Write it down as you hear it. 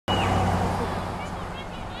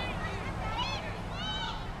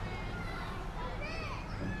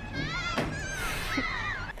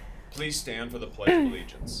Please stand for the Pledge of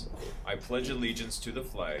Allegiance. I pledge allegiance to the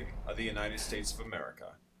flag of the United States of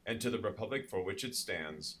America and to the republic for which it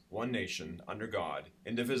stands, one nation, under God,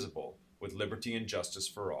 indivisible, with liberty and justice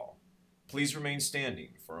for all. Please remain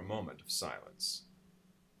standing for a moment of silence.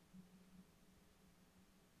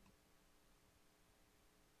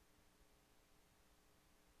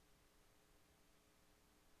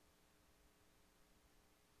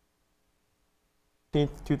 May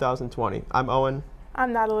 2020. I'm Owen.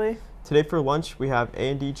 I'm Natalie. Today for lunch we have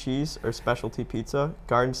A&D cheese or specialty pizza,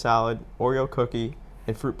 garden salad, Oreo cookie,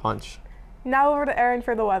 and fruit punch. Now over to Erin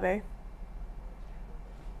for the weather.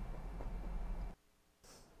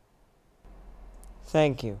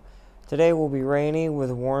 Thank you. Today will be rainy with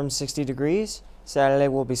a warm 60 degrees. Saturday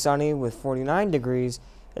will be sunny with 49 degrees,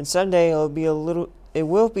 and Sunday it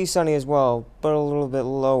will be sunny as well, but a little bit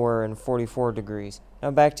lower and 44 degrees. Now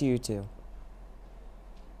back to you two.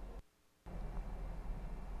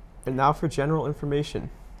 And now for general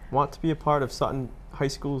information. Want to be a part of Sutton High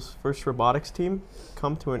School's first robotics team?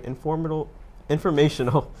 Come to an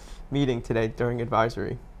informational meeting today during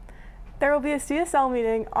advisory. There will be a CSL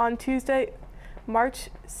meeting on Tuesday,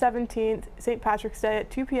 March 17th, St. Patrick's Day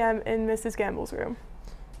at 2 p.m. in Mrs. Gamble's room.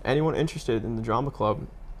 Anyone interested in the drama club?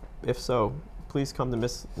 If so, please come to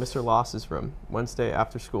Mr. Loss's room Wednesday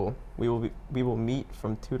after school. We will meet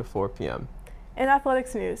from 2 to 4 p.m. In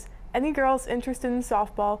athletics news, any girls interested in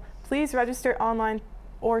softball, please register online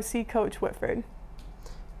or see Coach Whitford.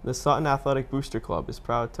 The Sutton Athletic Booster Club is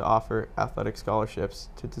proud to offer athletic scholarships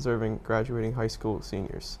to deserving graduating high school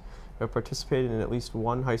seniors who have participated in at least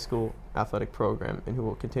one high school athletic program and who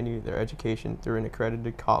will continue their education through an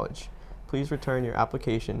accredited college. Please return your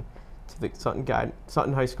application to the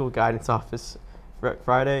Sutton High School Guidance Office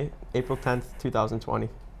Friday, April 10th, 2020.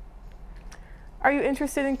 Are you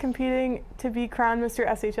interested in competing to be crowned Mr.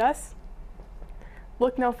 SHS?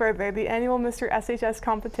 Look no further. The annual Mr. SHS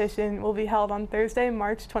competition will be held on Thursday,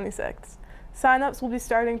 March 26th. Sign-ups will be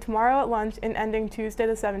starting tomorrow at lunch and ending Tuesday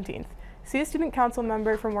the 17th. See a student council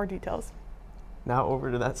member for more details. Now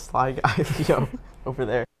over to that sly guy, Leo, over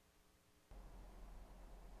there.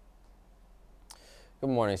 Good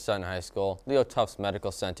morning, Sutton High School. Leo Tufts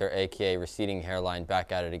Medical Center, aka receding hairline,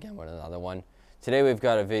 back at it again with another one. Today we've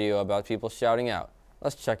got a video about people shouting out.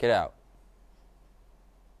 Let's check it out.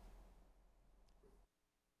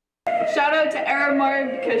 Shout out to Erin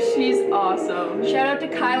Martin because she's awesome. Shout out to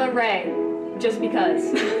Kyla Ray, just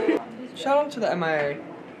because. Shout out to the MIA.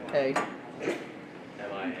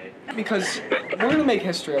 Because we're gonna make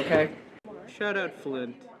history, okay? Shout out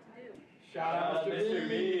Flint. Shout out Mr.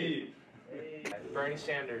 Meade. Bernie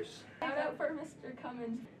Sanders. Shout out for Mr.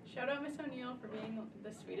 Cummins. Shout out Miss O'Neill for being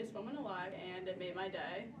the sweetest woman alive, and it made my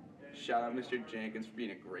day. Shout out Mr. Jenkins for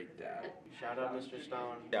being a great dad. Shout out Mr.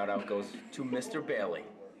 Stone. Shout out goes to Mr. Bailey.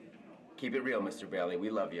 Keep it real, Mr. Bailey. We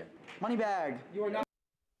love you. Money bag. You are not.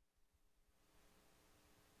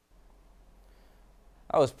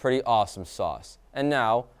 That was pretty awesome sauce. And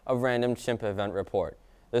now, a random chimp event report.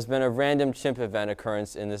 There's been a random chimp event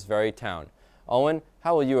occurrence in this very town. Owen,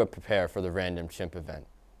 how will you prepare for the random chimp event?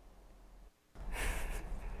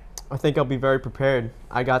 I think I'll be very prepared.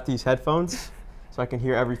 I got these headphones so I can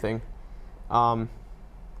hear everything. Have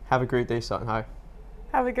a great day, Sutton High.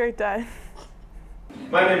 Have a great day.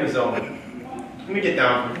 My name is Owen. Let me get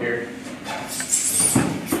down from here.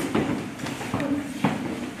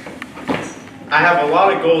 I have a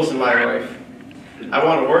lot of goals in my life. I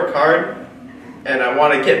want to work hard and I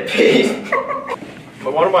want to get paid.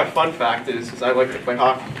 But one of my fun facts is I like to play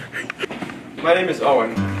hockey. My name is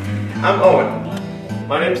Owen. I'm Owen.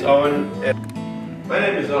 My name's Owen. My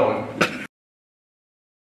name is Owen.